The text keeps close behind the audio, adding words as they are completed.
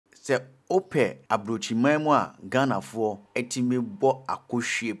Se ope abrochimemu a Ghana for etime bo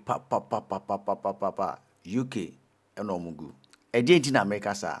akohwie pa UK eno mugu. Edi enti na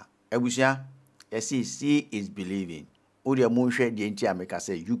America sa. Ebusia see is believing. Odi amonhwe di enti America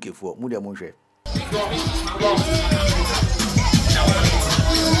say UK for mu di amonhwe.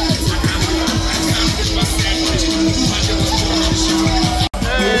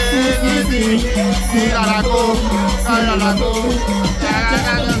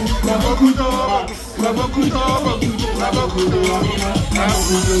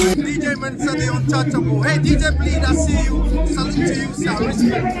 DJ Man said the untouchable. Hey DJ Bleed, I see you. Salute to you, sir.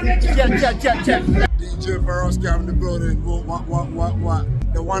 Check. DJ Veroski, I'm in the building. What?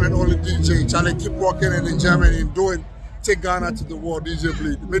 The one and only DJ. Charlie, keep walking in Germany and doing. Take Ghana to the world, DJ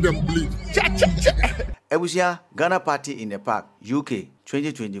Bleed. Make them bleed. Check. Ebusia, Ghana Party in the Park, UK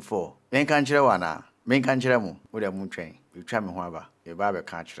 2024. Men kan chire wana. Men kan chire mu. Wo dem twɛn. We twa me ho aba. E ba be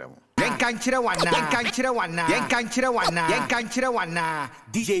kan chire mu. Yen kan chire wana.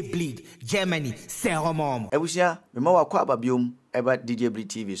 DJ Bleed, Germany, say homom. Ebusia, me ma wakɔ aba biom eba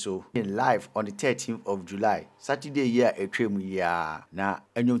DJBLEEDTV so. In live on the 13th of July. Saturday year etwem ya. Na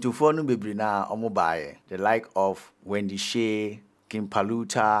enyomtofo no bebre na omo baaye. The like of Wendy Shea, Kim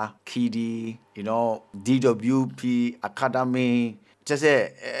Paluta, Kiddy, you know, DWP Academy, just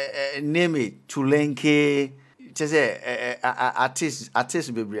name it, Tulenke, just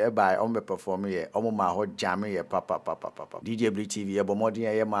artist be by on the perform here, ma hot jam here, papa. DJBLEEDTV,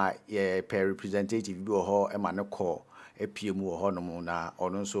 abomodi ma per representative be ho e ma no call e PM ho no na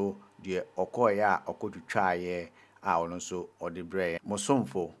ono so de okoya okotu twa ye a ono so ode bre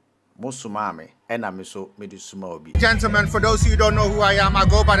mosomfo. Gentlemen, for those who don't know who I am, I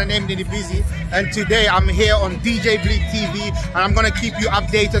go by the name Nini Busy, and today I'm here on DJBLEEDTV, and I'm gonna keep you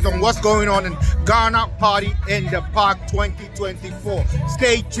updated on what's going on in Ghana Party in the Park 2024.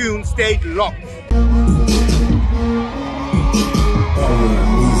 Stay tuned, stay locked.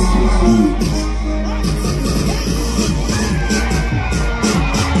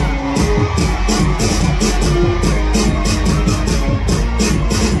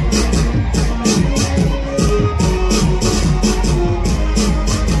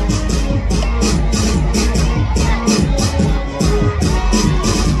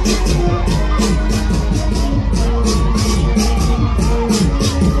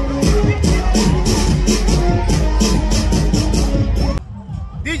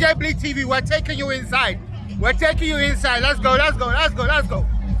 DJBLEEDTV, we're taking you inside. Let's go.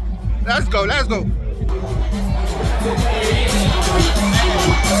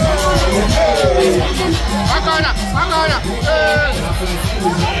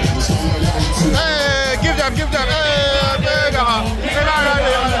 Hey, give them.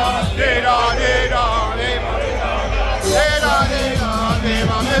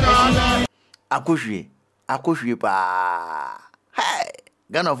 Akohwie pa. Hey,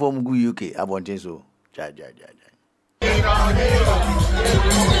 Ghana for mugu UK abonten so. Ja.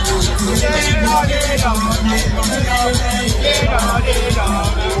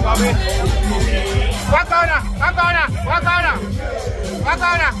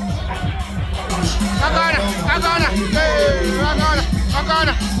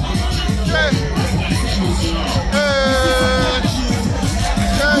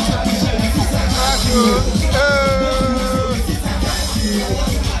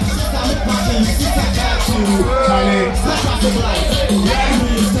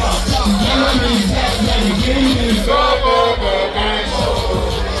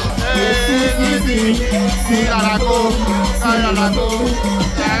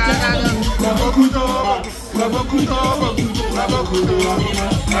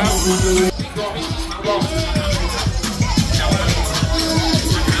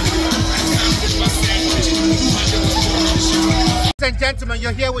 Ladies and gentlemen,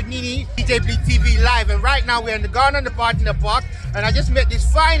 you're here with Nini, DJBLEEDTV live, and right now we're in the Ghana in the Park, and I just met this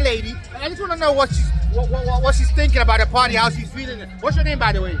fine lady, and I just want to know what she's thinking about the party, how she's feeling it. What's your name,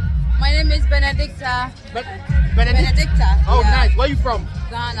 by the way? My name is Benedicta. Benedicta? Oh, yeah. Nice. Where are you from?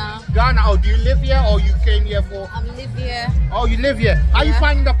 Ghana. Ghana. Oh, do you live here or you came here for? I live here. Oh, you live here. How are you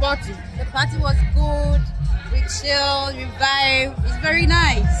finding the party? The party was good. We chill, we vibe. It's very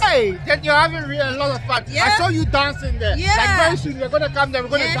nice. Hey, then you're having a lot of fun. Yeah. I saw you dancing there. Yeah. Like very soon we're going to come there. We're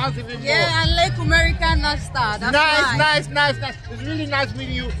going to dance even more. Yeah, and Lake American Star. That's nice. It's really nice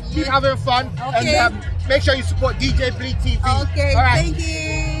meeting you. Keep having fun. Okay. And make sure you support DJBLEEDTV. Okay, all right. Thank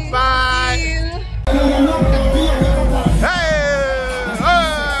you. Bye. Hey.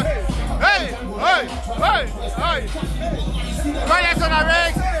 Quiet on the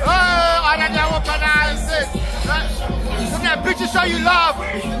rigs. Oh, and then we'll pronounce it. Put that picture show you love.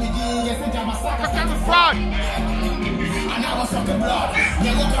 fraud.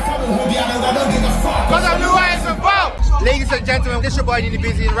 Because I knew I was involved. Ladies and gentlemen, this is your boy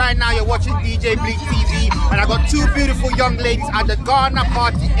DJBLEED. Right now you're watching DJBLEEDTV, and I got two beautiful young ladies at the Ghana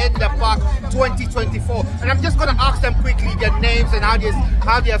Party in the Park 2024. And I'm just gonna ask them quickly their names and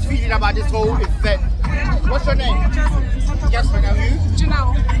how they're feeling about this whole event. What's your name? Jasmine, are you?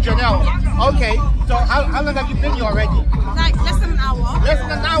 Janelle. Yeah. Okay. So how long have you been here already? Like less than an hour. Less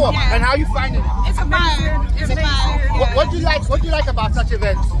than an hour. Yeah. And how are you finding it? It's a vibe. It's a vibe. What do you like? What do you like about such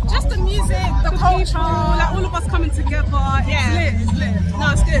events? Just the music, the culture, like all of us coming together. Yeah. It's lit.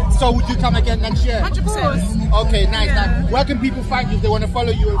 No, it's good. So would you come again next year? 100%. Okay, nice. Yeah. Where can people find you if they want to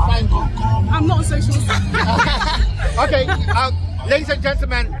follow you and find you? I'm not on socials. Okay. Ladies and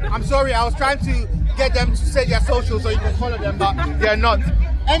gentlemen, I'm sorry. I was trying to get them to say their socials so you can follow them, but they're not.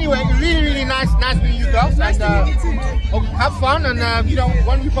 Anyway, really nice meeting you girls. Nice to meet you too. Have fun, and you know,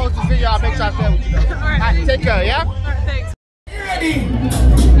 when we post this video, I'll make sure I share with you guys. Alright, take care, yeah? Alright, thanks. Ready?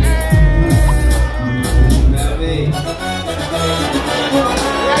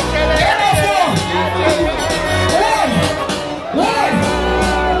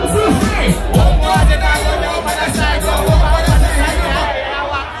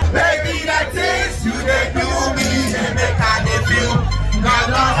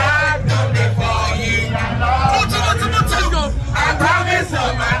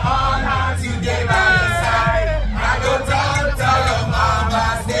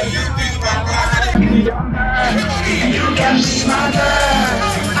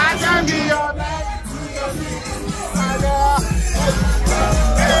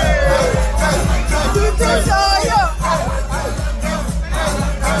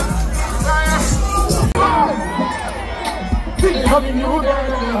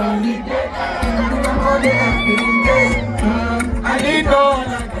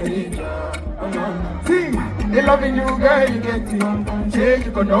 Loving you, girl, you get it. Change,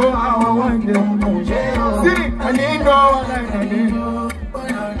 you can know how I want you. See, I need no one like I need.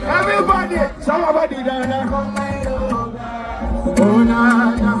 Everybody, somebody down. Oh,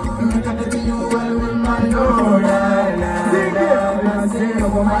 nah, I'm gonna be you well with my Lord. Sing it, I say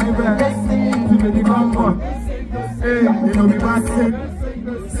over my best. To the come on. Hey, you know me passing.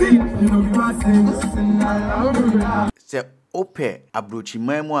 See, you know me passing. Listen, I love you. Ope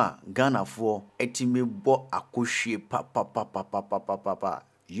abrochiman mu a Ghana for etime bo akohwe papa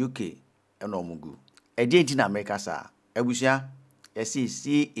UK eno mugu ede nti na America sa abusua yesi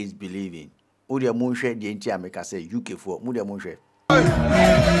see is believing o de mo hwe de nti America say UK for mo de mo hwe let's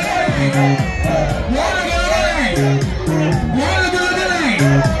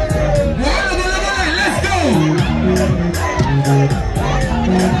go.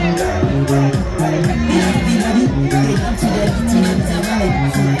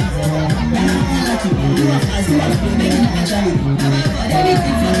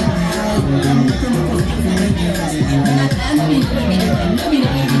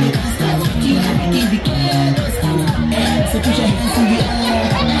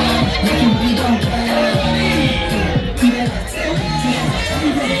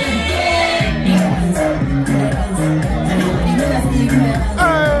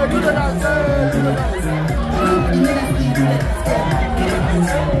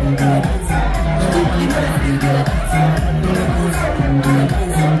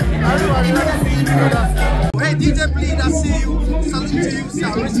 Hey DJBLEED, I see you. Salute to you, sir.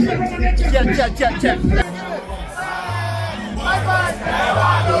 Respect. Check. Bye.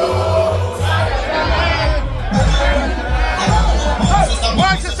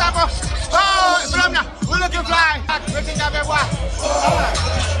 Watch the supper. Oh, Blamna, we're looking fly. Looking at me, what?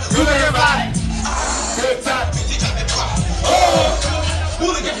 We're looking fly. Oh, we're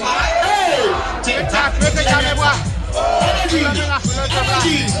looking fly. Hey, TikTok, looking at me, what?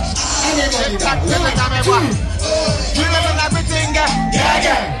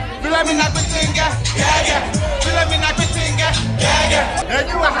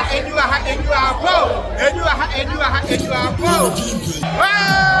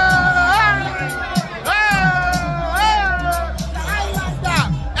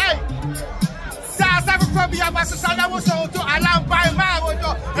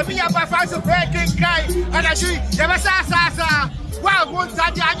 Wow, one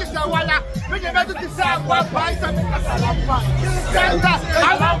time I just don't want to. When you better decide what price I'm going to sell up by. I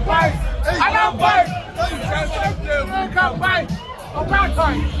love price. Come by. A bad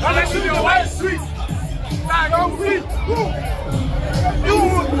time. Unless you're white sweet. Now don't weep. You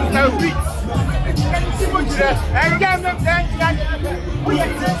don't weep. And you see what you're there. And get them then. We are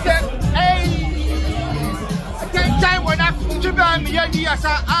hey. I can't time when I put you down the idea.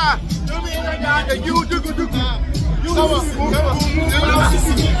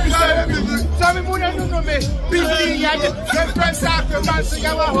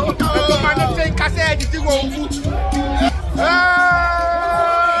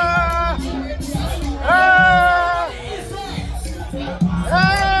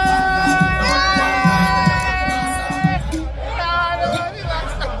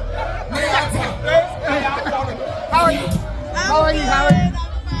 How are you?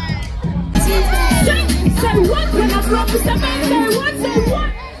 Say what when I drop the man? Say what? Say what?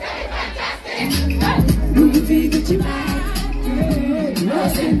 Louis V, Gucci bag, no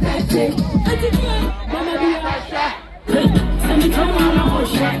synthetic. Mama be a shot. Send me come on a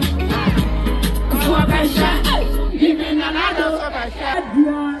shot. Swap a shot. Give me another shot.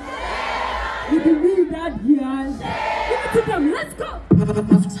 You believe that, girl? Give it to them. Let's go.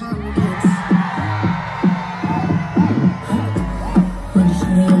 Enough time, kids.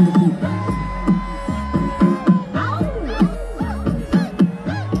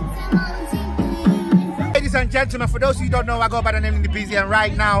 Ladies and gentlemen, for those who don't know, I go by the name of DJBLEED, and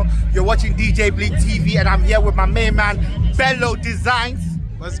right now you're watching DJBLEEDTV, and I'm here with my main man, Bello Designs.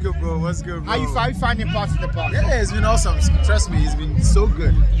 What's good, bro? What's good, bro? How you finding parts in the park? Yeah, it's been awesome. Trust me, it's been so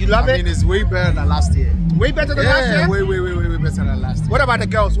good. You love it? I mean, it's way better than last year. Way better than last year? Yeah, way better than last year. What about the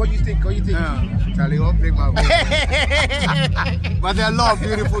girls? What do you think? Charlie, won't break my voice. But there are a lot of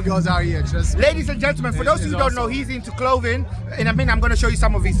beautiful girls out here, trust me. Ladies and gentlemen, for those who don't know, he's into clothing. In a minute, I'm going to show you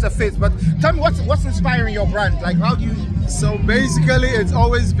some of his fits. But tell me, what's inspiring your brand? Like, how do you... So basically, it's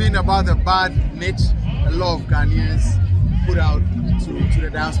always been about the bad niche a lot of Ghanaians put out to the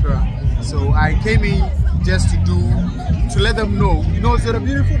diaspora. So I came in just to let them know, so the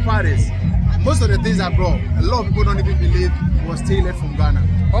beautiful part is, most of the things I brought, a lot of people don't even believe was tailored from Ghana.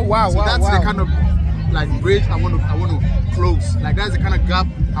 Oh wow, so wow, that's the kind of like bridge I want to close. Like that's the kind of gap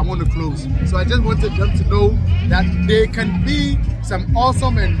I want to close. So I just wanted them to know that they can be some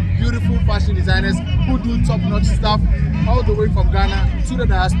awesome and beautiful fashion designers who do top-notch stuff all the way from Ghana to the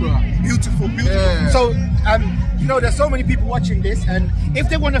diaspora. Beautiful. Yeah. So there's so many people watching this, and if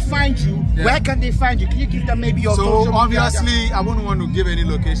they want to find you, where can they find you? Can you give them maybe your social media? So obviously, I wouldn't want to give any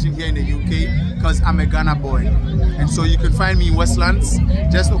location here in the UK because I'm a Ghana boy, and so you can find me in Westlands,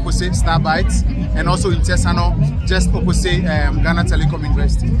 just opposite Starbites, and also in Tesano, just opposite Ghana Telecom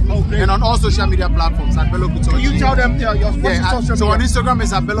University. Okay. And on all social media platforms at Bello Couture. Can you tell them your social media? So on Instagram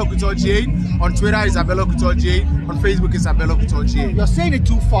is Bello Couture GA, on Twitter is Bello Couture GA, on Facebook is Bello Couture GA. You're saying it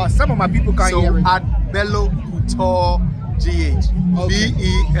too fast. Some of my people can't hear it. So at Bello Couture GH,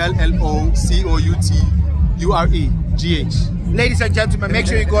 BELLOCOUTURE Ladies and gentlemen, make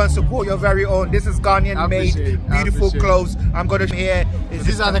sure you go and support your very own. This is Ghanaian made, beautiful clothes. I'm gonna here.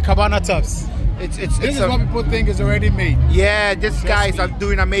 These are the Cabana tops. This is what people think is already made. Yeah, these guys are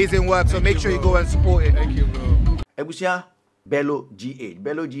doing amazing work. So make sure you go and support it. Thank you, bro. Ebusia Bello GH.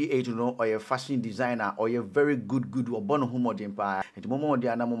 Bello GH, or your fashion designer, or your very good or born home empire. At the moment, they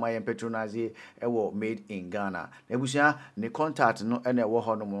are now patronize made in Ghana. Ebusia, ne contact no any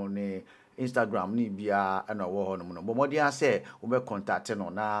ne Instagram ni bia na wo hono no. But mo dia say we be contact no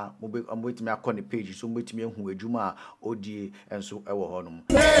na mo be me akọ ne page so mo betimi ehu adwuma odie enso e wo hono.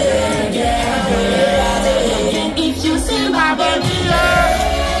 If you see my baby,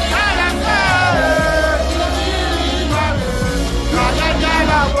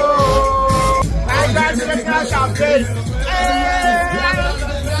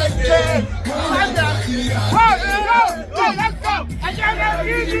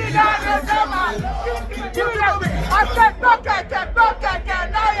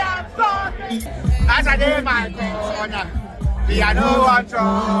 as I did my corner, we are no one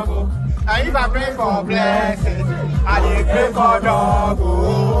trouble. And if I pray for blessings, I did pray for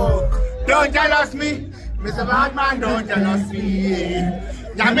trouble. Don't jealous me, Mr. Badman, don't jealous me.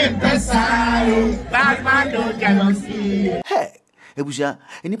 Yamin Pesai, Badman, don't jealous me. Hey, Ebusia,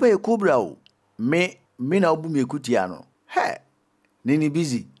 enipa ye cobra o. Me na obu me kutia no. Hey, nini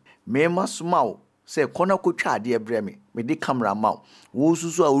busy. Me masuma o. Say kona ko twa ade ebre me de camera ma wo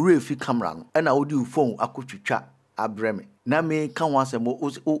susu a ore fi camera no e na wo di phone akotwitwa abre me na me kan wa asem o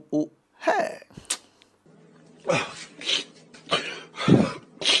hey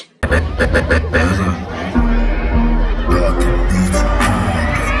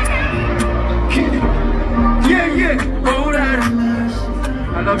yeah hold on.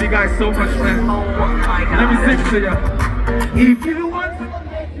 I love you guys so much, man. Let me sing to you. If you want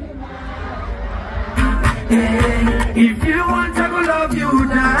if you want, I will love you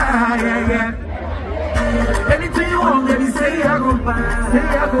now, yeah. Anything you want, baby, say I go back,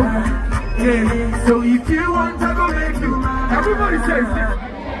 yeah. So if you want, I go make you mine. Everybody says it.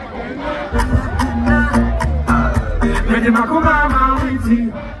 Mede Kwakumanutv.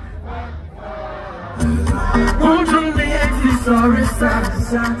 Won't you be anxious or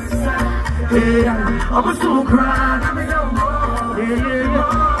yeah, I'm so crying. I'm no more.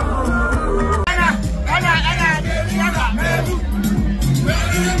 Yeah.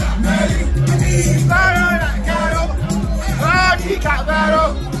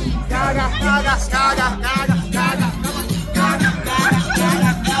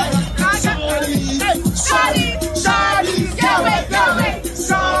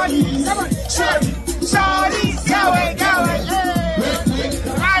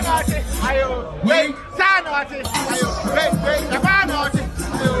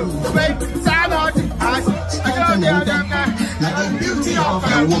 Beauty of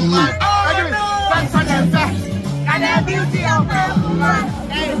a woman. That's for them. And the beauty of a woman.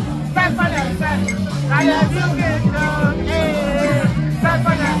 That's for them. And the beauty of that's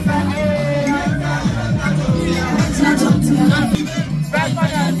for them. That's for them. That's for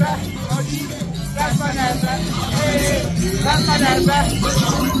them. That's for them.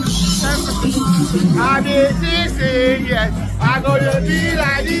 I did say yes. I go to be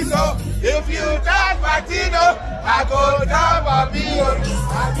like this. So if you touch Martino, I go down Babylon.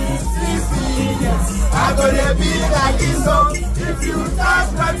 I go to be like this. So if you touch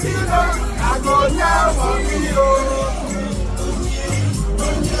Martino, I go down Babylon.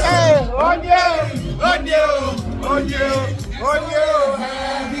 Hey, on you, heavy, on you,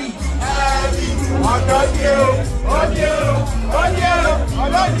 heavy.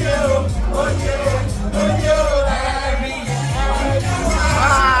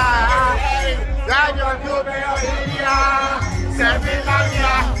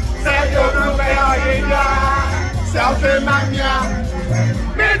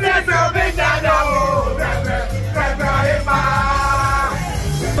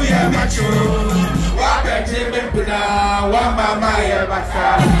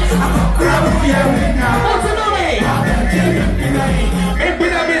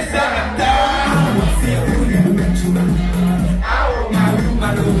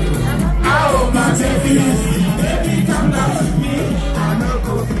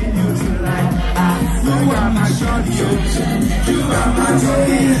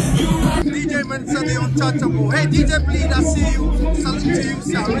 DJ Man said the untouchable. Hey DJ Bleed, I see you. Salute to you,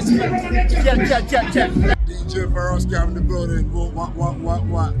 sir. Respect. Check. DJ Veroski, I'm the building.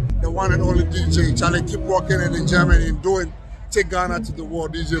 What? The one and only DJ. Charlie, keep walking in Germany and doing. Take Ghana to the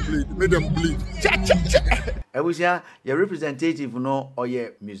world, DJ Bleed. Make them bleed. Check. I was your representative, no, or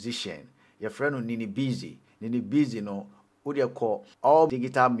your musician. Your friend Nini Busy. Nini Busy, no. Who they call all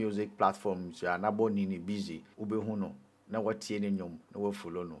digital music platforms. You are not born Nini Busy. Ube huno. Na what tie nyom na wo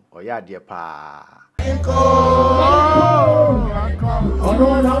follow no o ya de pa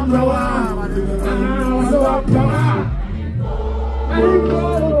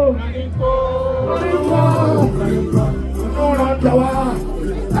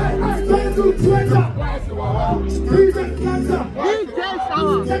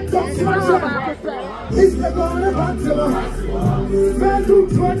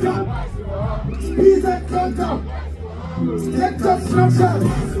Get up, structure.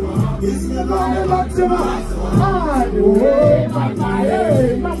 It's the body back to my mama,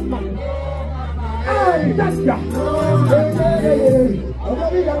 hey, that's ya.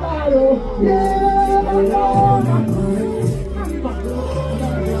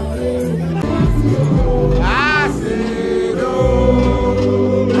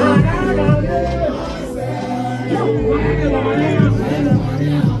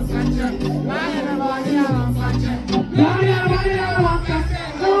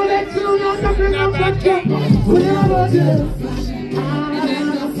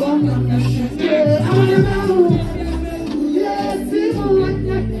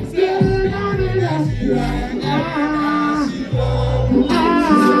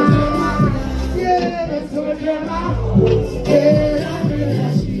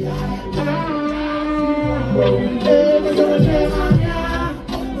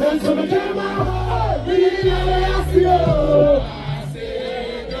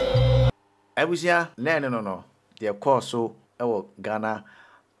 Ebusia no the course so Ghana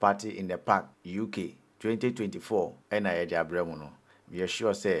Party in the Park UK 2024 and I abremu no we are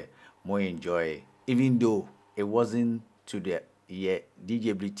sure say more enjoy even though it wasn't to the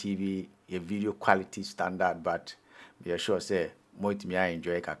DJBLEEDTV a video quality standard, but we are sure say more to me I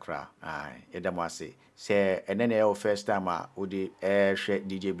enjoy kakra edamase say and then our first time we share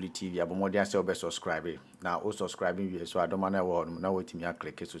DJBLEEDTV abomodian say obe subscribe now o subscribing you so adomana wo na wait me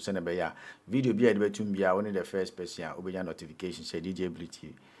click so send be ya video be betum bia only the first person obeya notification say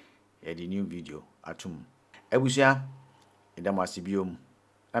DJBLEEDTV the new video atum ebusia ɛda mo ase biom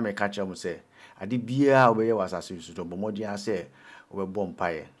na me ka kyerɛ mo sɛ ade bia obɛyɛ wasase so to bomodi ase obɛbɔ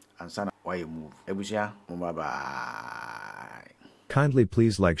mpae ansa na wayɛ move. Ebusua, bye bye. Kindly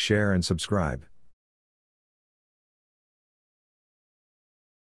please like, share and subscribe.